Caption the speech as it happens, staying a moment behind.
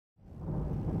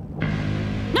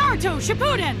Naruto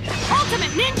Shippuden!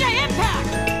 Ultimate Ninja Impact!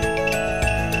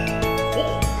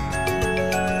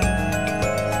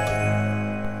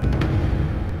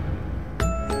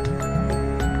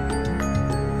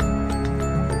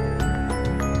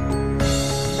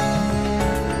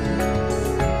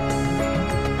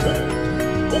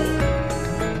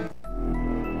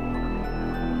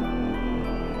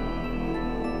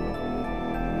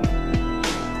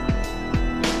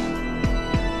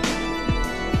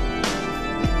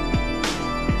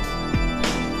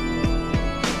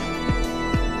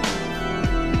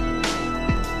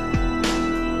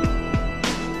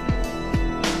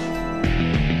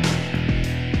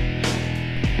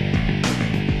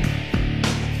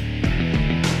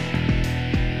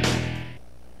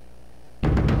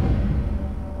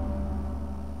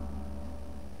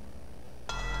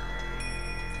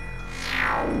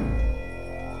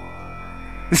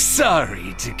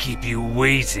 Sorry to keep you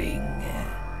waiting.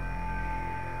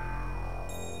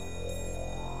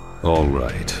 All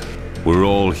right. We're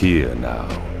all here now.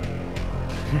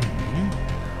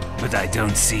 But I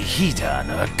don't see Hidan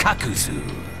or Kakuzu.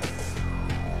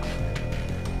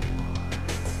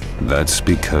 That's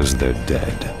because they're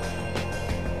dead.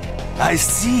 I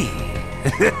see.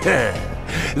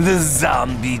 The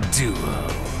zombie duo.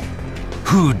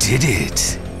 Who did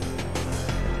it?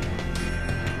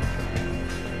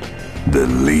 The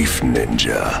Leaf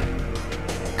Ninja.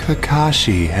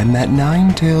 Kakashi and that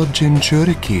nine-tailed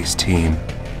Jinchuriki's team.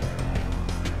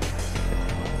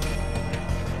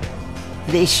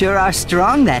 They sure are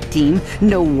strong, that team.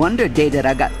 No wonder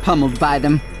Deidara got pummeled by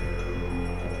them.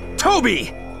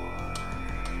 Toby!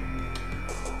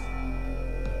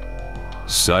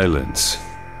 Silence.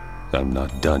 I'm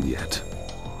not done yet.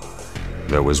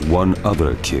 There was one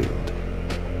other killed.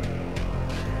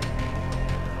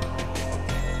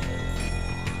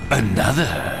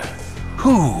 Another?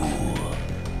 Who?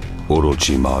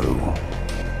 Orochimaru.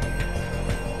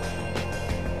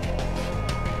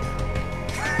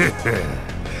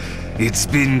 It's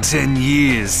been 10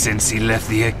 years since he left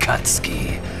the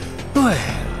Akatsuki. Well,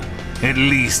 at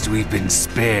least we've been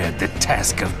spared the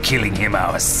task of killing him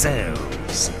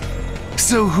ourselves.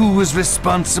 So who was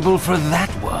responsible for that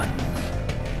one?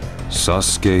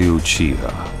 Sasuke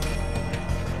Uchiha.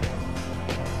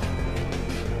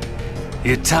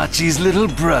 Itachi's little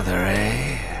brother,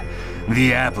 eh?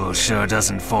 The apple sure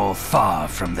doesn't fall far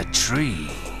from the tree.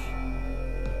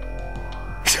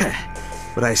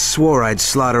 But I swore I'd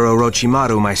slaughter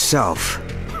Orochimaru myself.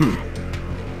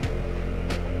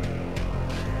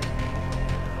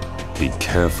 Be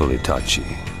careful,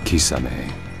 Itachi.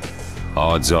 Kisame.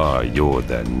 Odds are you're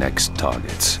their next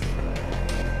targets.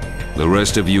 The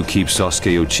rest of you keep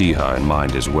Sasuke Uchiha in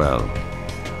mind as well.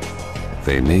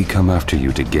 They may come after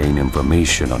you to gain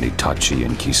information on Itachi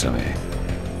and Kisame.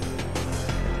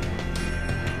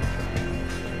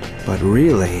 But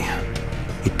really,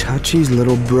 Itachi's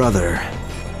little brother.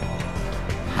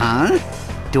 Huh?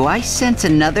 Do I sense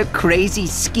another crazy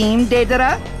scheme,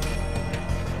 Deidara?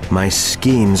 My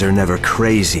schemes are never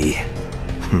crazy.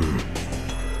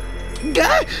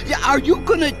 Are you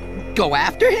gonna go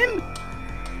after him?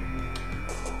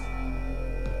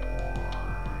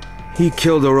 He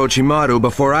killed Orochimaru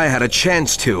before I had a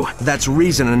chance to. That's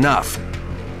reason enough.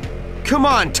 Come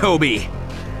on, Toby!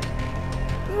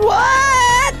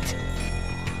 What?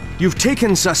 You've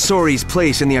taken Sasori's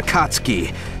place in the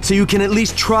Akatsuki, so you can at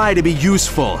least try to be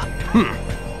useful.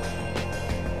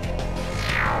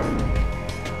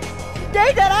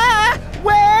 Deidara!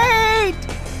 Wait!